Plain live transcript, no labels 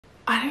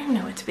I don't even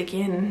know where to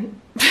begin.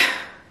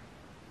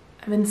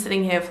 I've been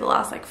sitting here for the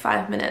last like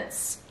 5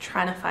 minutes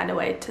trying to find a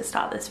way to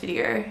start this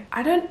video.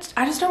 I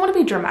just don't want to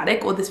be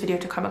dramatic or this video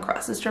to come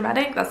across as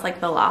dramatic. That's like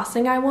the last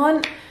thing I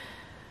want.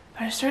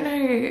 But I just don't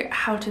know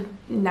how to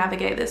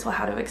navigate this or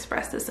how to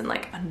express this in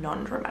like a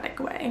non-dramatic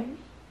way.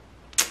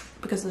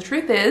 Because the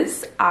truth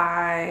is,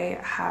 I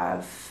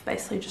have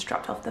basically just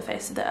dropped off the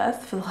face of the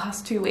earth for the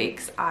last 2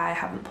 weeks. I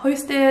haven't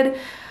posted,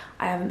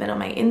 I haven't been on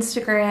my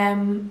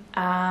Instagram,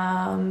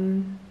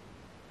 and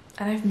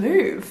I've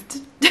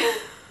moved.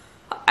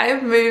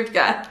 I've moved,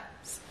 guys.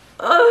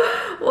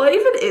 What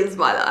even is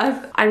my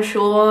life? I'm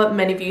sure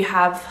many of you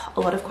have a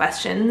lot of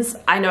questions.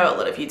 I know a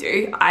lot of you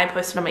do. I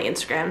posted on my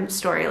Instagram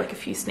story like a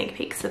few sneak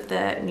peeks of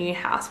the new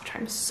house, which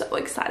I'm so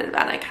excited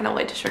about, and I cannot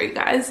wait to show you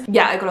guys.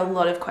 Yeah, I got a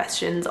lot of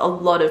questions, a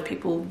lot of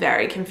people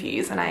very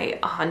confused, and I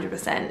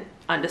 100%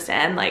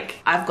 understand. Like,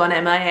 I've gone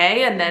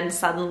MIA and then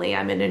suddenly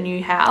I'm in a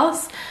new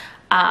house.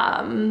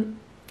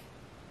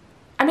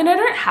 I mean, I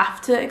don't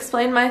have to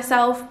explain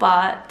myself,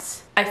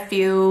 but I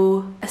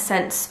feel a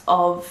sense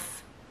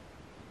of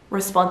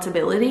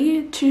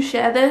responsibility to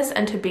share this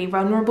and to be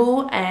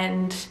vulnerable,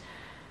 and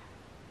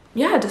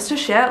yeah, just to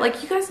share.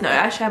 Like, you guys know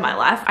I share my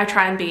life. I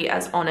try and be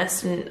as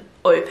honest and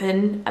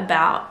open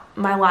about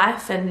my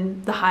life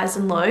and the highs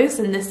and lows,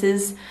 and this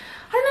is,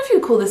 I don't know if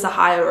you call this a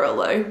high or a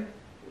low.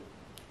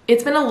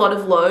 It's been a lot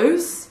of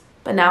lows,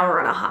 but now we're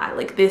on a high.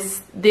 Like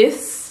this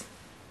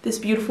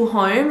beautiful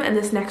home and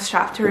this next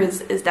chapter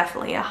is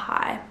definitely a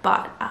high,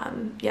 but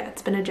yeah,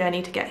 it's been a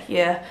journey to get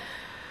here.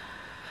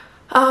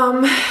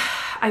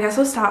 I guess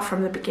I'll start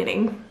from the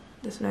beginning.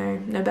 There's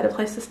no better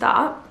place to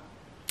start.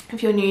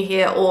 If you're new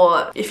here,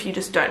 or if you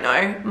just don't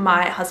know,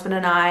 my husband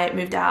and I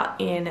moved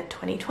out in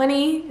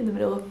 2020 in the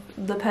middle of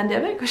the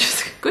pandemic, which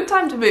is a good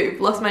time to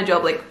move. Lost my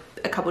job like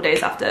a couple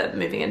days after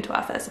moving into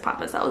our first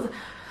apartment, so that was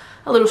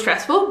a little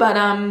stressful, but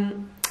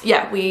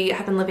yeah, we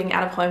have been living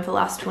out of home for the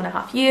last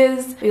 2.5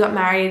 years. We got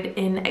married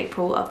in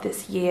April of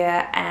this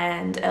year,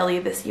 and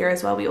earlier this year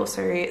as well, we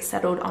also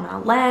settled on our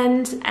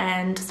land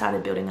and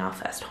started building our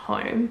first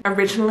home.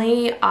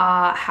 Originally,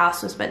 our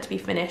house was meant to be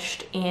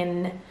finished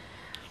in,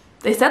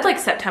 they said like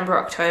September,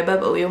 October,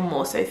 but we were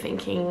more so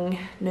thinking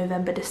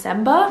November,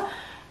 December.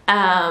 We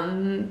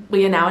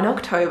are now in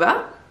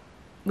October.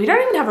 We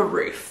don't even have a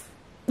roof.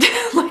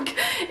 Like,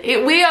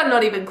 we are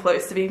not even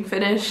close to being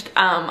finished.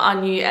 Our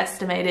new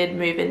estimated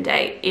move-in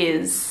date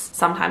is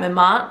sometime in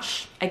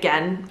March.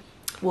 Again,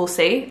 we'll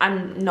see.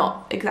 I'm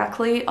not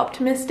exactly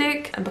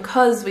optimistic, and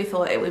because we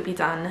thought it would be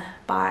done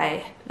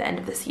by the end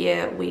of this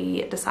year,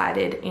 we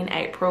decided in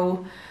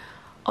April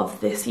of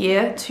this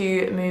year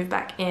to move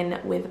back in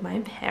with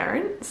my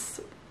parents,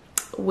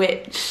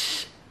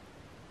 which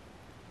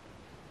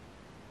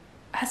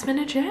has been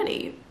a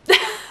journey.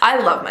 I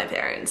love my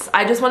parents.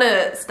 I just want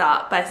to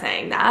start by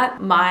saying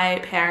that my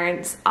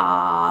parents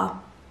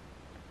are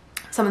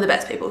some of the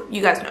best people.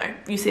 You guys know,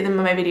 you see them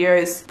in my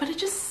videos, but it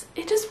just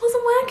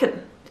wasn't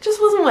working. It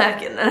just wasn't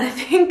working, and I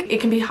think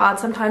it can be hard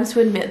sometimes to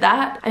admit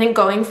that. I think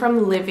going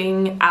from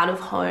living out of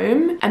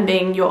home and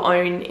being your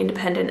own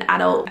independent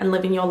adult and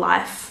living your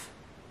life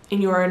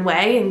in your own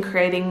way and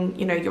creating,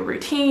 you know, your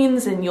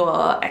routines and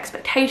your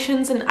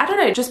expectations, and I don't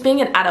know, just being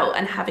an adult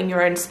and having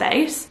your own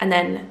space, and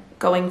then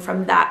going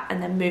from that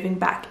and then moving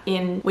back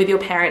in with your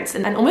parents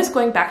and almost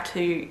going back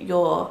to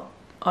your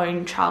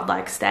own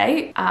childlike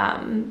state.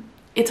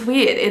 It's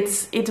weird.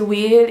 It's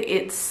weird.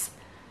 It's,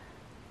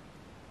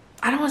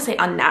 I don't want to say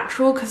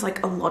unnatural, because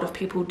like a lot of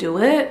people do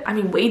it. I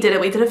mean, we did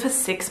it for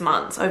 6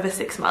 months, over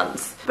 6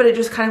 months, but it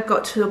just kind of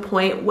got to a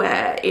point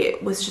where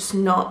it was just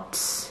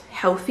not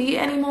healthy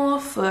anymore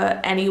for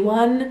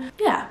anyone.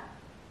 Yeah,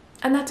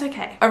 and that's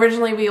okay.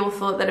 Originally, we all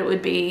thought that it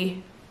would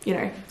be, you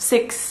know,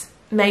 6,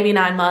 maybe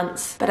 9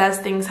 months, but as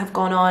things have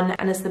gone on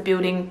and as the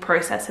building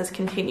process has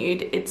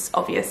continued, it's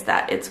obvious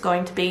that it's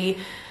going to be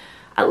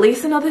at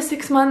least another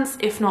 6 months,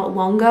 if not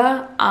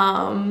longer.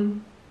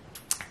 And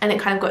it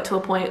kind of got to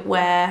a point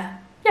where,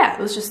 yeah, it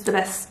was just the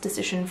best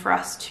decision for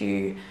us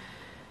to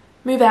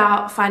move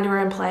out, find our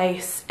own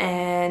place,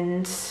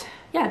 and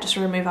yeah, just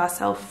remove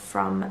ourselves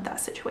from that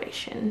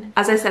situation.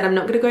 As I said, I'm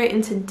not going to go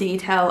into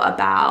detail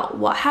about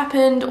what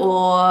happened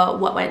or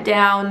what went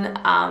down.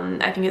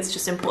 I think it's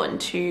just important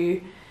to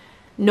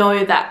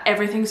know that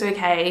everything's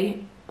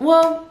okay.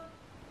 Well,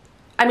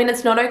 I mean,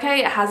 it's not okay,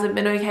 it hasn't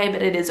been okay,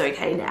 but it is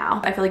okay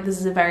now. I feel like this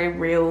is a very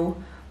real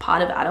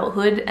part of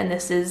adulthood, and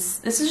this is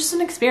just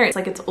an experience.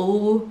 Like, it's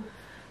all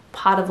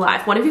part of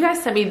life. One of you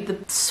guys sent me the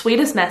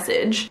sweetest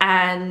message,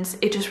 and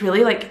it just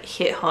really like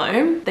hit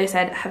home. They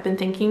said, "Have been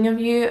thinking of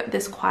you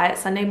this quiet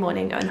Sunday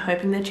morning and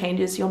hoping the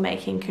changes you're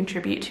making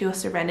contribute to your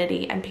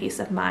serenity and peace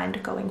of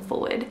mind going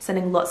forward.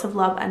 Sending lots of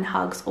love and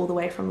hugs all the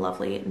way from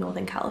lovely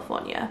Northern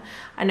California.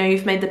 I know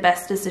you've made the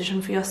best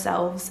decision for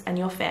yourselves and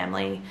your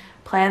family.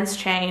 Plans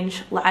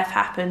change, life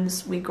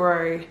happens, we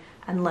grow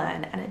and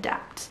learn and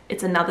adapt.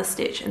 It's another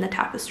stitch in the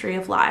tapestry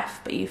of life,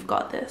 but you've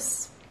got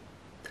this."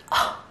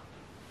 Oh.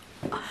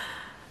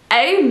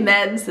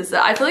 Amen, sister.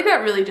 I feel like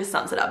that really just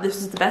sums it up. This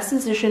was the best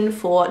decision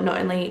for not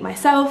only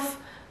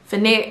myself, for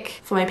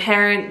Nick, for my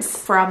parents,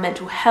 for our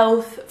mental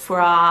health,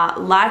 for our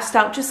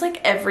lifestyle, just like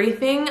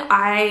everything.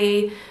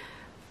 I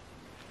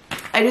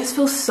just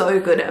feel so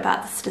good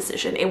about this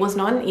decision. It was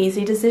not an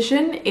easy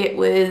decision. It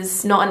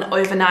was not an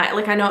overnight,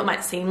 like I know it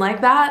might seem like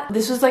that.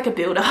 This was like a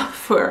build up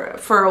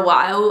for a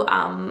while.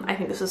 I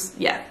think this was,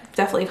 yeah,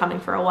 definitely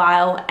coming for a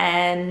while.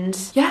 And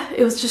yeah,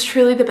 it was just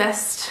truly the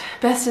best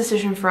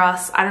decision for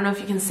us. I don't know if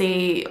you can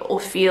see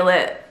or feel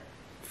it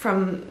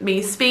from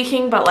me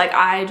speaking, but like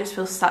I just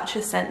feel such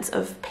a sense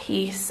of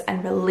peace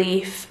and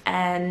relief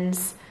and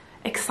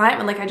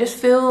excitement. Like I just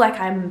feel like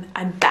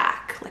I'm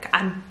back. Like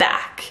I'm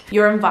back.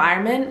 Your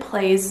environment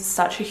plays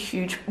such a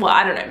huge, well,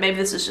 I don't know, maybe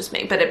this is just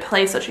me, but it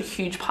plays such a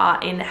huge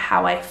part in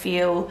how I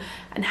feel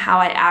and how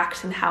I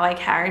act and how I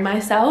carry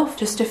myself.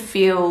 Just to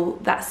feel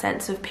that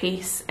sense of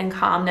peace and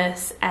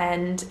calmness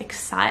and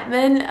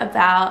excitement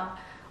about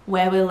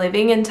where we're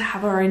living and to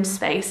have our own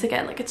space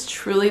again. Like it's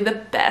truly the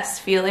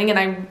best feeling, and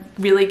I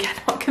really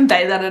cannot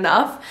convey that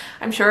enough.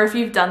 I'm sure if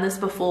you've done this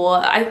before,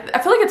 I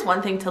feel like it's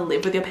one thing to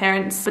live with your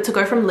parents, but to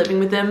go from living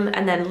with them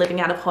and then living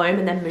out of home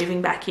and then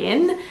moving back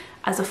in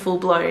as a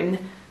full-blown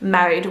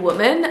married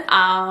woman,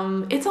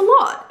 it's a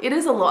lot. It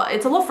is a lot.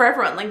 It's a lot for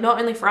everyone, like not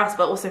only for us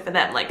but also for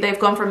them. Like they've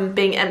gone from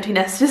being empty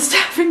nesters to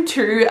having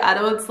 2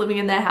 adults living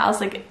in their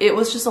house. Like it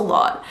was just a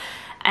lot.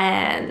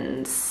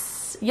 And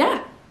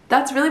yeah,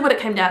 that's really what it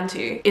came down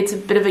to. It's a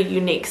bit of a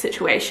unique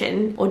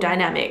situation or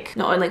dynamic,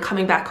 not only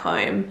coming back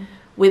home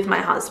with my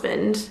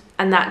husband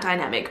and that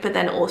dynamic, but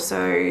then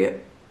also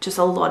just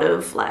a lot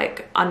of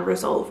like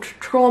unresolved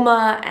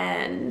trauma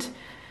and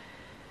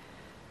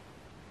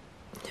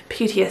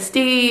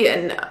PTSD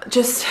and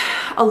just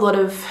a lot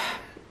of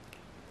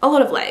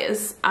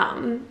layers.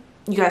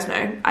 You guys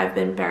know I've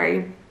been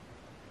very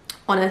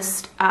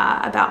honest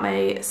about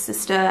my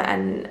sister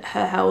and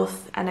her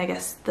health, and I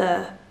guess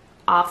the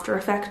after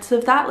effects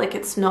of that. Like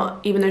it's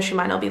not, even though she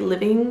might not be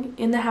living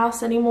in the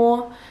house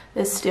anymore,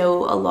 there's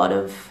still a lot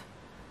of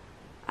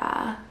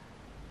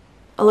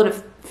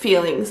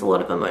feelings, a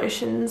lot of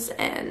emotions,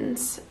 and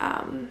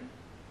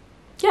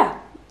yeah,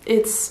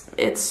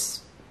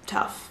 it's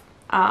tough.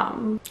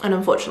 And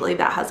unfortunately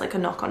that has like a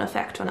knock-on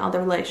effect on other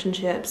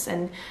relationships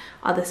and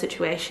other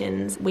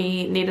situations.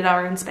 We needed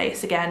our own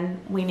space again.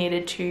 We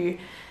needed to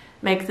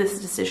make this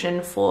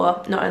decision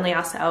for not only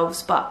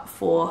ourselves but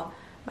for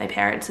my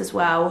parents as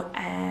well,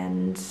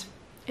 and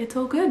it's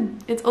all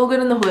good. It's all good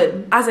in the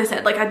hood. As I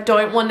said, like I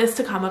don't want this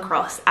to come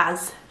across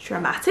as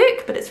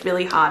dramatic, but it's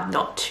really hard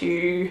not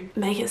to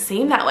make it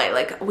seem that way.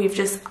 Like we've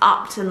just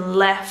upped and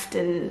left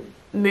and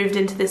moved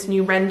into this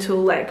new rental.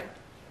 Like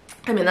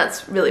I mean,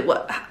 that's really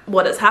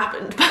what has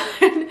happened.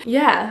 But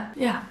yeah,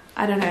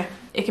 I don't know.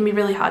 It can be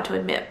really hard to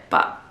admit,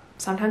 but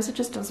sometimes it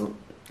just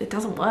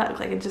doesn't work.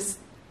 Like it's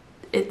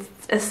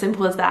as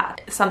simple as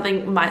that.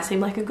 Something might seem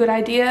like a good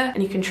idea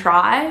and you can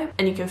try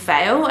and you can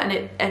fail, and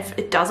if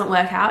it doesn't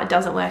work out, it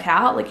doesn't work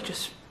out. Like you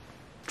just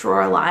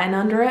draw a line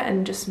under it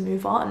and just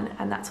move on,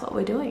 and that's what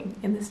we're doing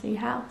in this new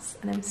house,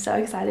 and I'm so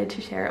excited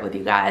to share it with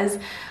you guys.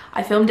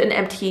 I filmed an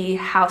empty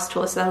house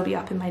tour, so that'll be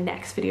up in my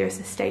next video,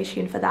 so stay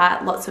tuned for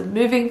that. Lots of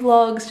moving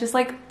vlogs, just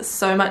like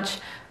so much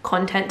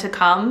content to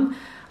come.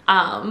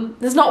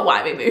 That's not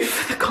why we moved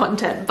for the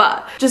content,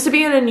 but just to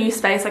be in a new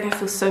space, like I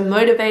feel so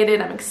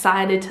motivated. I'm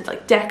excited to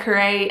like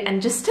decorate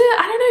and just to,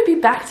 I don't know,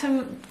 be back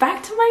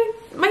to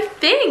my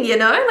thing, you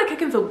know? Like I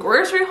can fill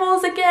grocery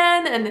hauls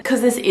again, and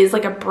because this is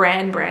like a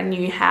brand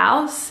new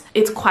house,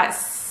 it's quite,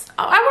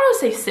 I want to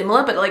say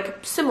similar, but like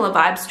similar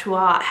vibes to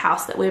our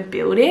house that we're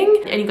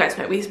building. And you guys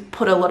know we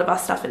put a lot of our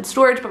stuff in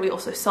storage, but we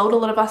also sold a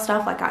lot of our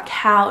stuff, like our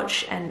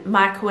couch and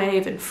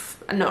microwave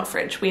and not a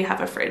fridge. We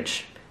have a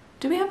fridge.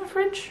 Do we have a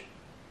fridge?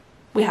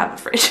 We have a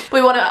fridge.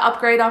 We want to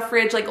upgrade our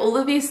fridge. Like all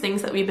of these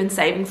things that we've been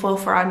saving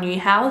for our new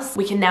house,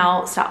 we can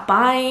now start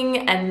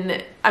buying.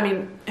 And I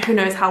mean, who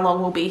knows how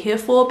long we'll be here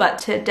for, but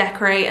to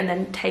decorate and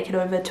then take it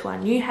over to our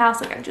new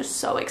house, like I'm just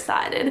so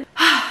excited.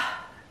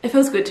 It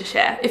feels good to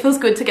share. It feels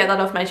good to get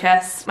that off my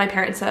chest. My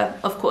parents are,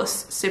 of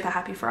course, super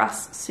happy for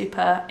us,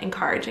 super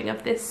encouraging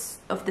of this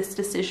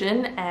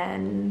decision,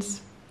 and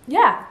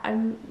yeah,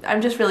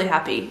 I'm just really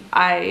happy.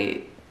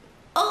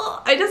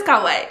 I just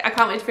can't wait. I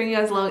can't wait to bring you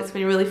guys along. It's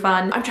been really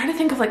fun. I'm trying to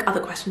think of like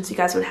other questions you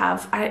guys would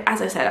have.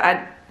 As I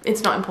said,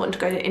 it's not important to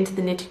go into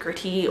the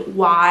nitty-gritty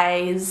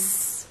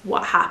whys,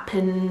 what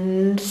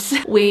happened.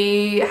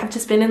 We have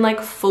just been in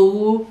like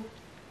full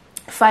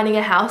finding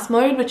a house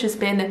mode, which has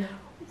been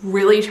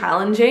really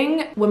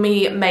challenging. When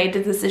we made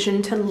the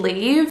decision to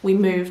leave, we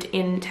moved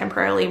in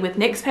temporarily with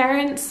Nick's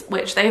parents,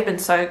 which they have been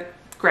so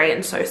great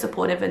and so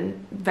supportive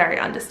and very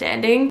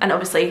understanding. And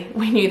obviously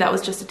we knew that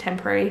was just a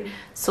temporary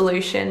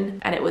solution,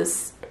 and it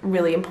was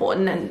really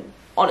important and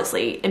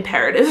honestly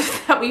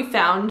imperative that we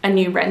found a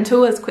new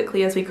rental as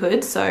quickly as we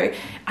could. So,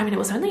 I mean, it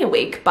was only a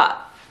week, but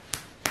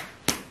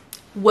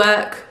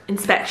work,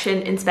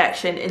 inspection,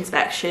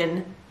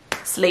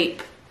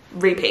 sleep,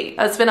 repeat.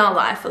 That's been our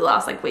life for the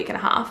last like week and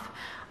a half.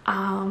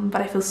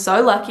 But I feel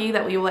so lucky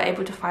that we were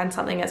able to find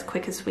something as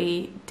quick as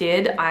we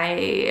did.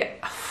 I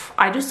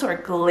just saw a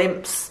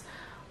glimpse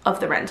of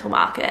the rental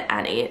market,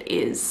 and it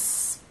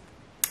is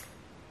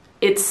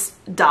it's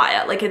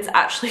dire. Like, it's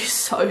actually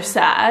so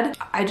sad.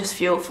 I just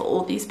feel for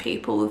all these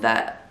people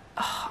that,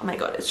 oh my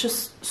God, it's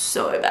just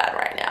so bad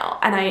right now.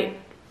 And I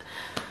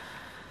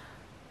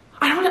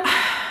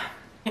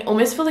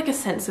almost feel like a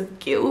sense of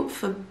guilt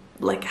for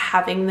like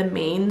having the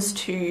means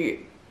to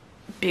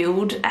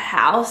build a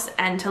house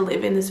and to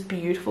live in this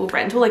beautiful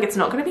rental. Like, it's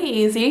not going to be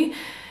easy.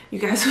 You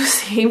guys will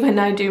see when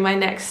I do my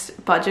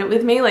next budget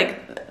with me, like,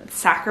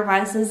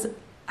 sacrifices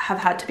have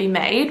had to be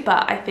made.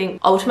 But I think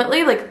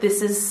ultimately, like,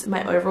 this is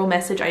my overall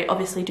message. I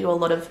obviously do a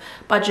lot of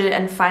budget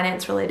and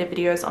finance related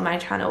videos on my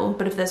channel,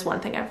 but if there's one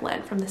thing I've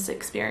learned from this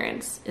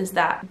experience, is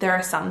that there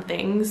are some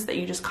things that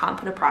you just can't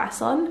put a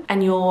price on,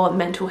 and your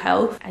mental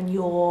health and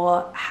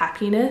your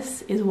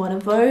happiness is one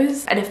of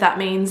those. And if that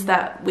means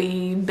that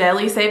we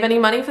barely save any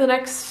money for the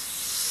next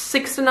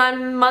 6 to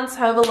 9 months,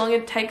 however long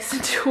it takes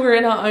until we're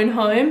in our own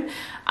home,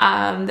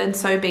 then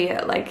so be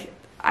it. Like,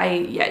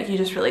 yeah, you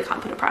just really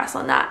can't put a price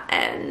on that.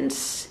 And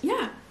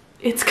yeah,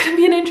 it's gonna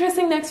be an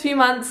interesting next few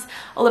months,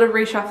 a lot of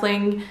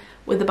reshuffling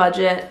with the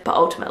budget, but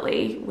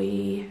ultimately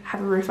we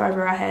have a roof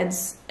over our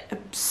heads, a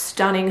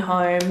stunning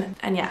home,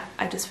 and yeah,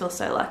 I just feel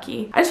so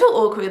lucky. I just feel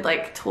awkward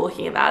like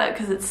talking about it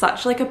because it's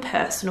such like a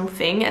personal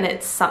thing, and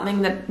it's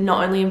something that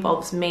not only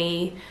involves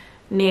me,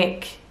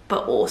 Nick,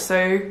 but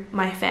also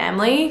my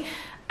family.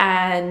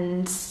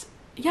 And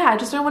yeah, I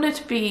just don't want it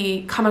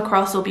to come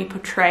across or be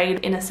portrayed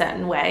in a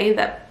certain way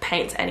that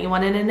paints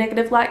anyone in a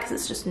negative light, because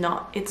it's just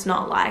not, it's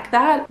not like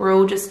that. We're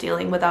all just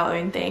dealing with our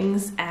own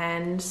things,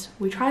 and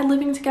we tried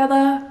living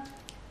together,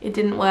 it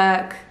didn't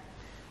work,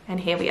 and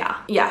here we are.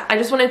 Yeah, I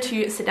just wanted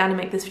to sit down and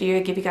make this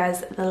video, give you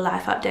guys the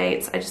life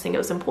updates. I just think it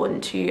was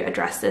important to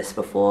address this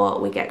before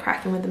we get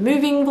cracking with the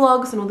moving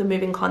vlogs and all the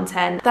moving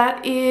content.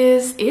 That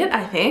is it,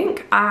 I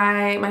think.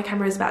 My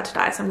camera is about to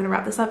die, so I'm gonna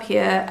wrap this up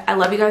here. I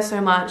love you guys so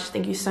much.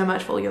 Thank you so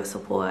much for all your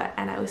support,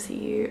 and I will see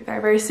you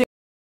very, very soon.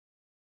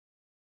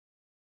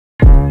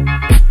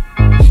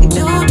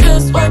 Do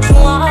just what